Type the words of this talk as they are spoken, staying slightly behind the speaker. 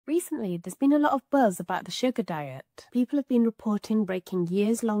Recently, there's been a lot of buzz about the sugar diet. People have been reporting breaking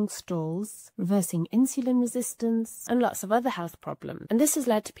years-long stalls, reversing insulin resistance, and lots of other health problems. And this has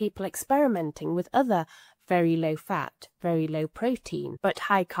led to people experimenting with other very low fat, very low protein, but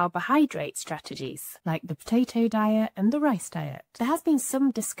high carbohydrate strategies, like the potato diet and the rice diet. There has been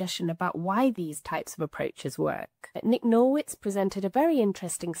some discussion about why these types of approaches work. Nick Norwitz presented a very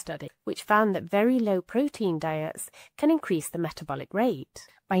interesting study which found that very low protein diets can increase the metabolic rate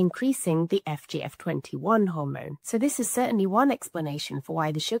by increasing the FGF21 hormone. So this is certainly one explanation for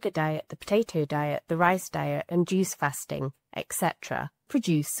why the sugar diet, the potato diet, the rice diet, and juice fasting, etc.,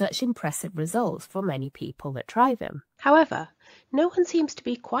 produce such impressive results for many people that try them. However, no one seems to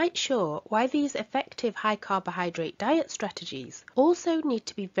be quite sure why these effective high carbohydrate diet strategies also need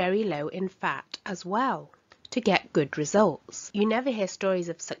to be very low in fat as well to get good results. You never hear stories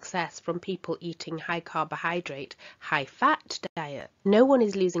of success from people eating high carbohydrate, high fat diet. No one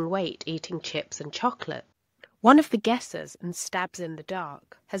is losing weight eating chips and chocolate. One of the guesses and stabs in the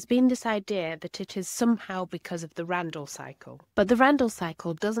dark has been this idea that it is somehow because of the Randall cycle. But the Randall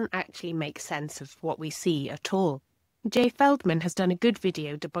cycle doesn't actually make sense of what we see at all. Jay Feldman has done a good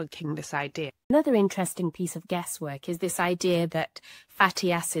video debunking this idea. Another interesting piece of guesswork is this idea that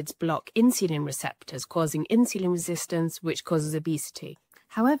fatty acids block insulin receptors, causing insulin resistance, which causes obesity.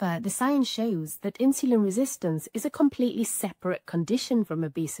 However, the science shows that insulin resistance is a completely separate condition from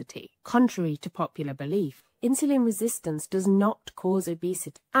obesity, contrary to popular belief. Insulin resistance does not cause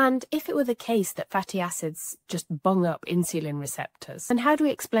obesity. And if it were the case that fatty acids just bung up insulin receptors, then how do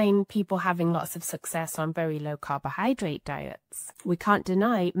we explain people having lots of success on very low carbohydrate diets? We can't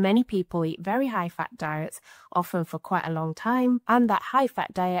deny many people eat very high fat diets, often for quite a long time, and that high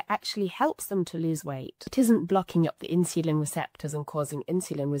fat diet actually helps them to lose weight. It isn't blocking up the insulin receptors and causing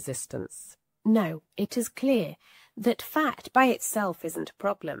insulin resistance. No, it is clear that fat by itself isn't a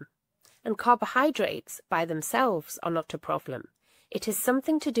problem. And carbohydrates by themselves are not a problem. It is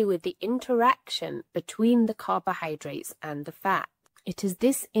something to do with the interaction between the carbohydrates and the fat. It is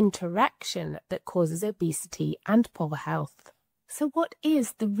this interaction that causes obesity and poor health. So what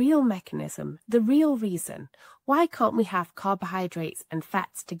is the real mechanism, the real reason? Why can't we have carbohydrates and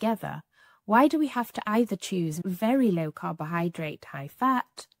fats together? Why do we have to either choose very low carbohydrate, high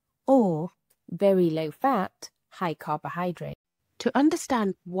fat, or very low fat, high carbohydrate? To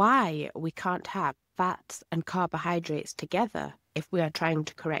understand why we can't have fats and carbohydrates together if we are trying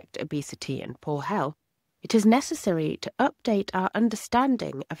to correct obesity and poor health, it is necessary to update our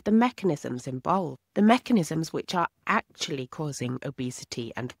understanding of the mechanisms involved, the mechanisms which are actually causing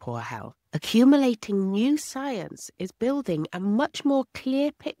obesity and poor health. Accumulating new science is building a much more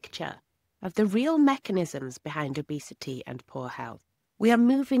clear picture of the real mechanisms behind obesity and poor health. We are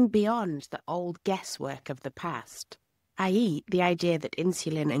moving beyond the old guesswork of the past, i.e. the idea that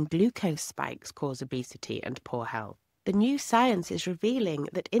insulin and glucose spikes cause obesity and poor health. The new science is revealing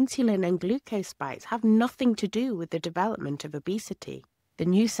that insulin and glucose spikes have nothing to do with the development of obesity. The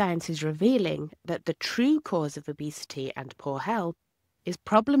new science is revealing that the true cause of obesity and poor health is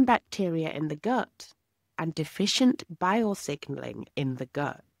problem bacteria in the gut and deficient bile signaling in the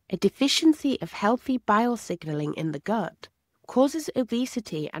gut. A deficiency of healthy bile signaling in the gut causes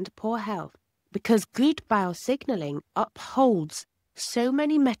obesity and poor health, because good bile signaling upholds so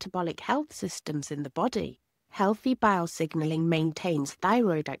many metabolic health systems in the body. Healthy bile signaling maintains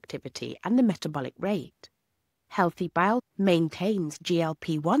thyroid activity and the metabolic rate. Healthy bile maintains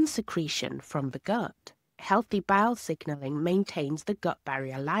GLP-1 secretion from the gut. Healthy bile signaling maintains the gut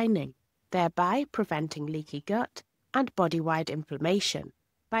barrier lining, thereby preventing leaky gut and body-wide inflammation.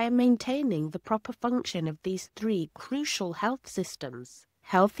 By maintaining the proper function of these three crucial health systems,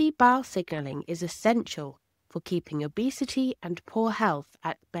 healthy bile signaling is essential for keeping obesity and poor health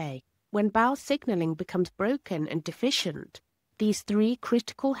at bay. When bile signaling becomes broken and deficient, these three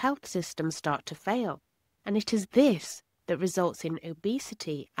critical health systems start to fail, and it is this that results in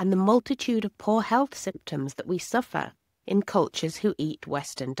obesity and the multitude of poor health symptoms that we suffer in cultures who eat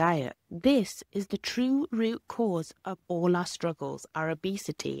Western diet. This is the true root cause of all our struggles, our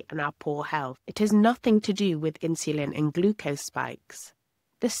obesity and our poor health. It has nothing to do with insulin and glucose spikes.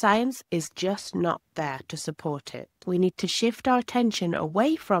 The science is just not there to support it. We need to shift our attention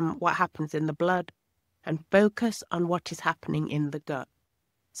away from what happens in the blood and focus on what is happening in the gut.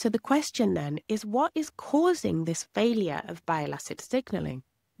 So the question then is, what is causing this failure of bile acid signaling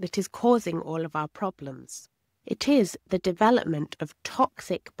that is causing all of our problems? It is the development of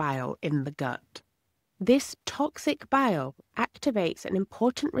toxic bile in the gut. This toxic bile activates an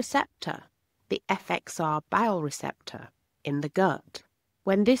important receptor, the FXR bile receptor, in the gut.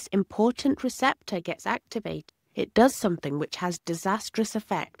 When this important receptor gets activated, it does something which has disastrous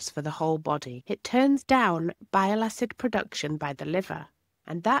effects for the whole body. It turns down bile acid production by the liver,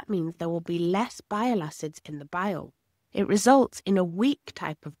 and that means there will be less bile acids in the bile. It results in a weak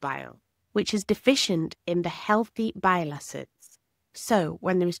type of bile, which is deficient in the healthy bile acids. So,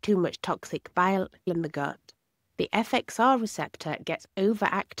 when there is too much toxic bile in the gut, the FXR receptor gets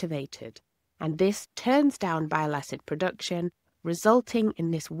overactivated, and this turns down bile acid production, resulting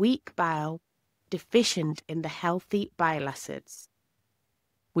in this weak bile deficient in the healthy bile acids,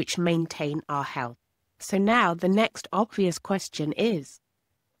 which maintain our health. So now the next obvious question is,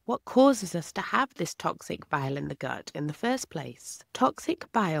 what causes us to have this toxic bile in the gut in the first place? Toxic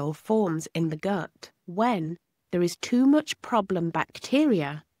bile forms in the gut when there is too much problem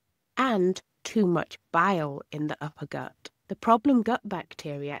bacteria and too much bile in the upper gut. The problem gut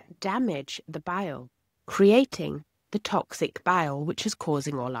bacteria damage the bile, creating the toxic bile, which is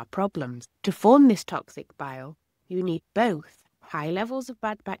causing all our problems. To form this toxic bile, you need both high levels of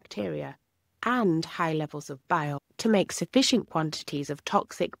bad bacteria and high levels of bile to make sufficient quantities of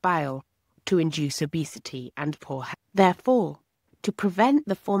toxic bile to induce obesity and poor health. Therefore, to prevent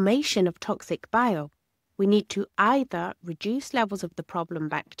the formation of toxic bile, we need to either reduce levels of the problem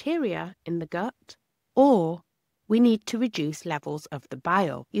bacteria in the gut, or we need to reduce levels of the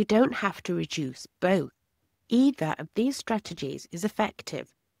bile. You don't have to reduce both. Either of these strategies is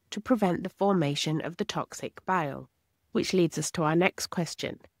effective to prevent the formation of the toxic bile, which leads us to our next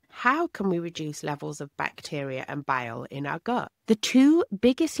question. How can we reduce levels of bacteria and bile in our gut? The two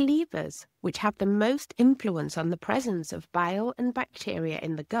biggest levers which have the most influence on the presence of bile and bacteria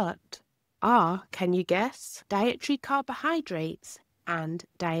in the gut are, can you guess, dietary carbohydrates and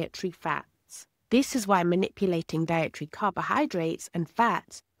dietary fats. This is why manipulating dietary carbohydrates and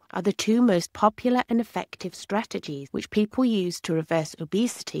fats are the two most popular and effective strategies which people use to reverse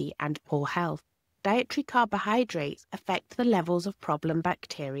obesity and poor health. Dietary carbohydrates affect the levels of problem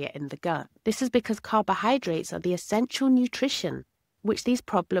bacteria in the gut. This is because carbohydrates are the essential nutrition which these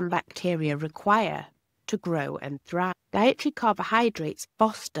problem bacteria require to grow and thrive. Dietary carbohydrates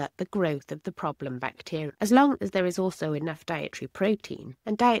foster the growth of the problem bacteria, as long as there is also enough dietary protein,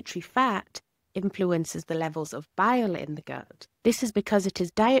 and dietary fat influences the levels of bile in the gut. This is because it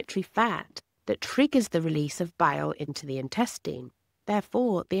is dietary fat that triggers the release of bile into the intestine.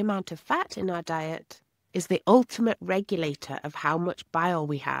 Therefore, the amount of fat in our diet is the ultimate regulator of how much bile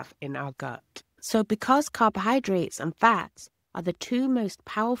we have in our gut. So because carbohydrates and fats are the two most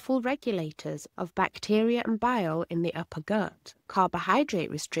powerful regulators of bacteria and bile in the upper gut,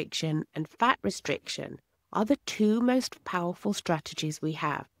 carbohydrate restriction and fat restriction are the two most powerful strategies we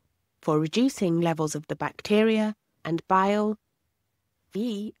have for reducing levels of the bacteria and bile,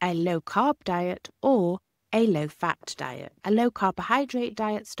 be a low-carb diet or a low-fat diet. A low-carbohydrate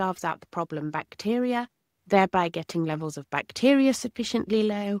diet starves out the problem bacteria, thereby getting levels of bacteria sufficiently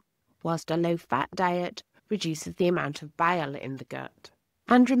low, whilst a low-fat diet reduces the amount of bile in the gut.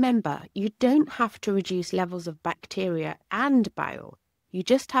 And remember, you don't have to reduce levels of bacteria and bile. You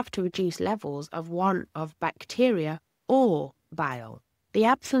just have to reduce levels of one of bacteria or bile. The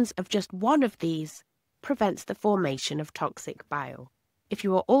absence of just one of these prevents the formation of toxic bile. If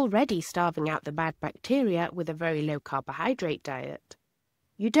you are already starving out the bad bacteria with a very low carbohydrate diet,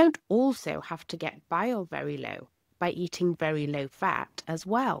 you don't also have to get bile very low by eating very low fat as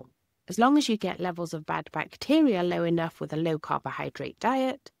well. As long as you get levels of bad bacteria low enough with a low carbohydrate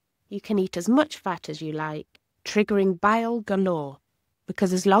diet, you can eat as much fat as you like, triggering bile galore.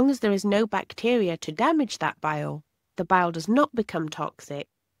 Because as long as there is no bacteria to damage that bile, the bile does not become toxic,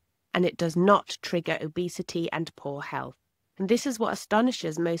 and it does not trigger obesity and poor health. And this is what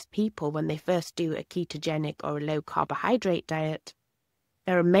astonishes most people when they first do a ketogenic or a low-carbohydrate diet.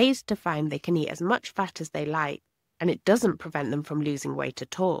 They're amazed to find they can eat as much fat as they like, and it doesn't prevent them from losing weight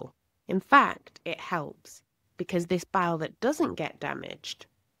at all. In fact, it helps, because this bile that doesn't get damaged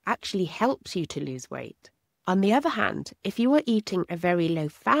actually helps you to lose weight. On the other hand, if you are eating a very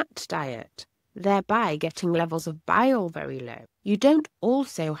low-fat diet, thereby getting levels of bile very low, you don't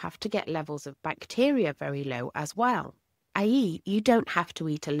also have to get levels of bacteria very low as well. I.e., you don't have to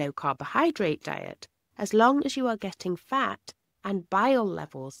eat a low-carbohydrate diet as long as you are getting fat and bile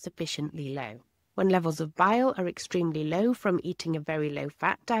levels sufficiently low. When levels of bile are extremely low from eating a very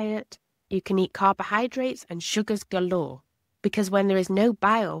low-fat diet, you can eat carbohydrates and sugars galore, because when there is no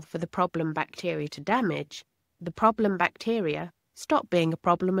bile for the problem bacteria to damage, the problem bacteria stop being a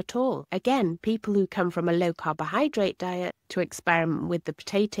problem at all. Again, people who come from a low-carbohydrate diet to experiment with the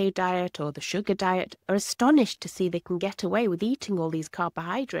potato diet or the sugar diet are astonished to see they can get away with eating all these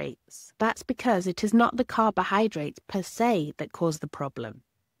carbohydrates. That's because it is not the carbohydrates per se that cause the problem.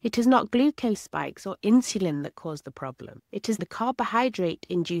 It is not glucose spikes or insulin that cause the problem. It is the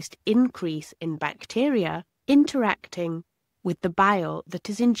carbohydrate-induced increase in bacteria interacting with the bile that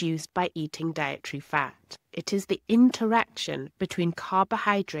is induced by eating dietary fat. It is the interaction between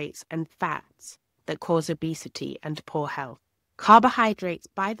carbohydrates and fats that cause obesity and poor health. Carbohydrates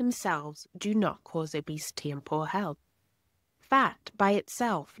by themselves do not cause obesity and poor health. Fat by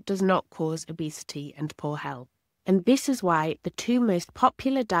itself does not cause obesity and poor health. And this is why the two most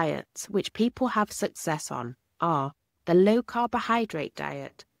popular diets which people have success on are the low carbohydrate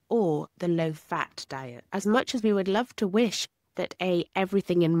diet or the low fat diet. As much as we would love to wish that a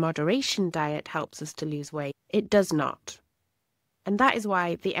everything in moderation diet helps us to lose weight, it does not. And that is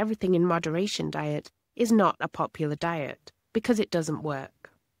why the everything in moderation diet is not a popular diet, because it doesn't work.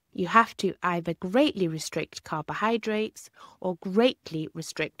 You have to either greatly restrict carbohydrates or greatly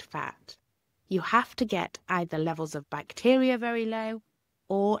restrict fat. You have to get either levels of bacteria very low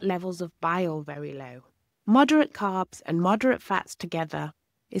or levels of bile very low. Moderate carbs and moderate fats together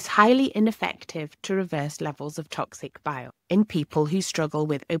is highly ineffective to reverse levels of toxic bile in people who struggle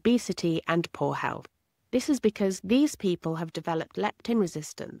with obesity and poor health. This is because these people have developed leptin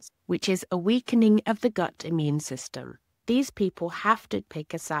resistance, which is a weakening of the gut immune system. These people have to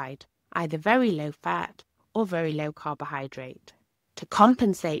pick a side, either very low fat or very low carbohydrate, to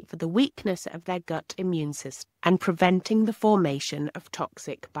compensate for the weakness of their gut immune system and preventing the formation of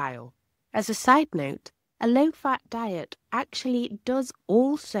toxic bile. As a side note, a low-fat diet actually does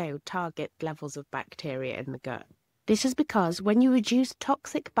also target levels of bacteria in the gut. This is because when you reduce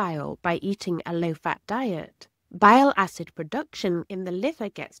toxic bile by eating a low-fat diet, bile acid production in the liver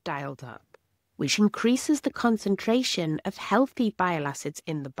gets dialed up, which increases the concentration of healthy bile acids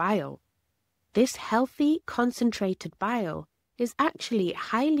in the bile. This healthy, concentrated bile is actually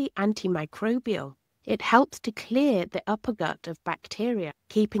highly antimicrobial. It helps to clear the upper gut of bacteria,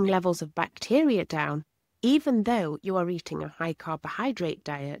 keeping levels of bacteria down, even though you are eating a high carbohydrate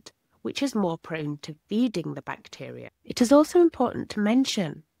diet, which is more prone to feeding the bacteria. It is also important to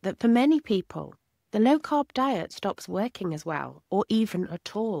mention that for many people, the low-carb diet stops working as well, or even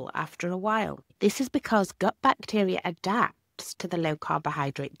at all after a while. This is because gut bacteria adapts to the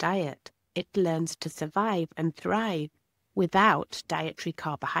low-carbohydrate diet. It learns to survive and thrive without dietary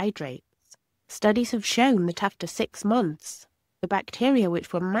carbohydrates. Studies have shown that after 6 months, the bacteria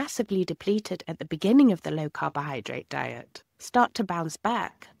which were massively depleted at the beginning of the low-carbohydrate diet start to bounce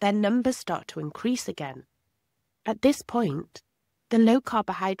back. Their numbers start to increase again. At this point, the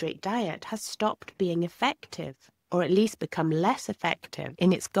low-carbohydrate diet has stopped being effective, or at least become less effective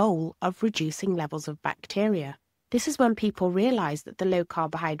in its goal of reducing levels of bacteria. This is when people realize that the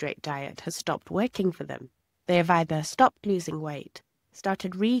low-carbohydrate diet has stopped working for them. They have either stopped losing weight,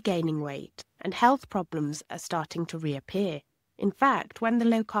 started regaining weight, and health problems are starting to reappear. In fact, when the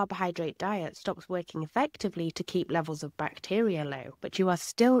low-carbohydrate diet stops working effectively to keep levels of bacteria low, but you are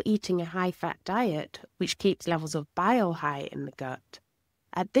still eating a high-fat diet which keeps levels of bile high in the gut,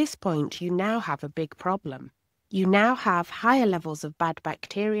 at this point you now have a big problem. You now have higher levels of bad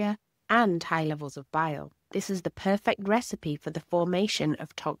bacteria and high levels of bile. This is the perfect recipe for the formation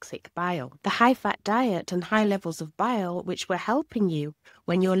of toxic bile. The high-fat diet and high levels of bile, which were helping you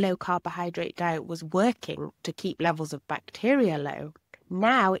when your low-carbohydrate diet was working to keep levels of bacteria low,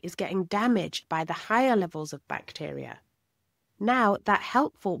 now is getting damaged by the higher levels of bacteria. Now that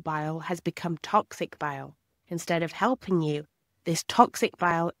helpful bile has become toxic bile. Instead of helping you, this toxic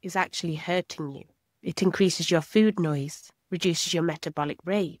bile is actually hurting you. It increases your food noise, reduces your metabolic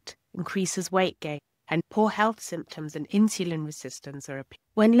rate, increases weight gain, and poor health symptoms and insulin resistance are appearing.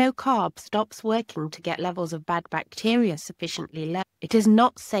 When low carb stops working to get levels of bad bacteria sufficiently low, it is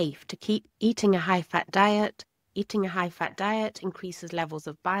not safe to keep eating a high-fat diet. Eating a high-fat diet increases levels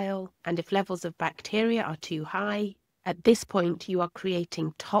of bile, and if levels of bacteria are too high, at this point you are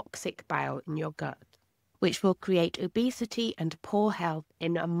creating toxic bile in your gut, which will create obesity and poor health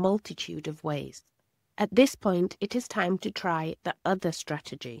in a multitude of ways. At this point, it is time to try the other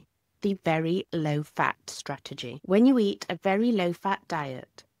strategy, the very low-fat strategy. When you eat a very low-fat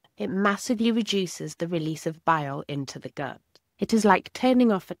diet, it massively reduces the release of bile into the gut. It is like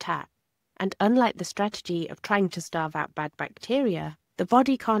turning off a tap, and unlike the strategy of trying to starve out bad bacteria, the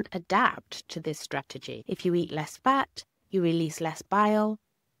body can't adapt to this strategy. If you eat less fat, you release less bile.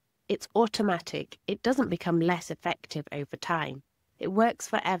 It's automatic. It doesn't become less effective over time. It works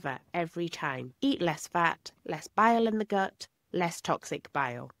forever, every time. Eat less fat, less bile in the gut, less toxic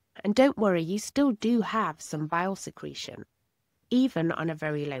bile. And don't worry, you still do have some bile secretion, even on a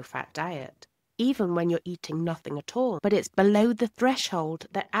very low-fat diet, even when you're eating nothing at all. But it's below the threshold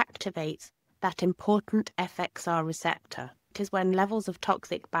that activates that important FXR receptor. It is when levels of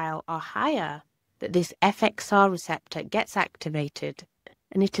toxic bile are higher that this FXR receptor gets activated,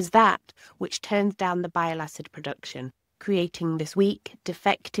 and it is that which turns down the bile acid production, creating this weak,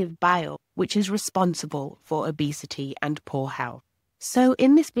 defective bile, which is responsible for obesity and poor health. So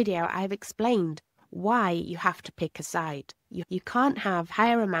in this video, I've explained why you have to pick a side. You can't have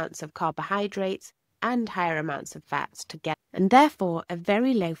higher amounts of carbohydrates and higher amounts of fats together, and therefore a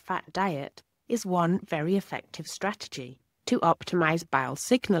very low-fat diet is one very effective strategy to optimize bile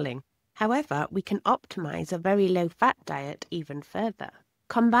signaling. However, we can optimize a very low-fat diet even further.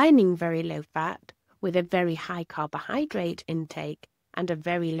 Combining very low fat with a very high carbohydrate intake and a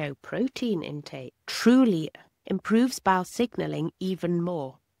very low protein intake truly improves bile signaling even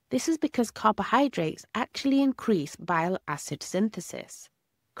more. This is because carbohydrates actually increase bile acid synthesis,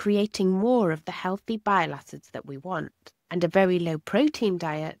 creating more of the healthy bile acids that we want. And a very low protein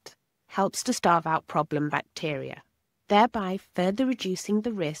diet helps to starve out problem bacteria, thereby further reducing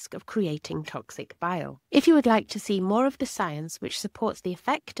the risk of creating toxic bile. If you would like to see more of the science which supports the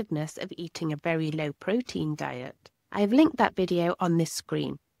effectiveness of eating a very low protein diet, I have linked that video on this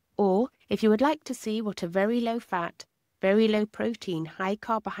screen. Or if you would like to see what a very low fat, very low protein, high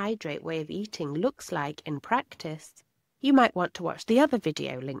carbohydrate way of eating looks like in practice, you might want to watch the other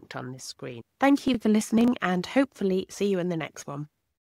video linked on this screen. Thank you for listening, and hopefully see you in the next one.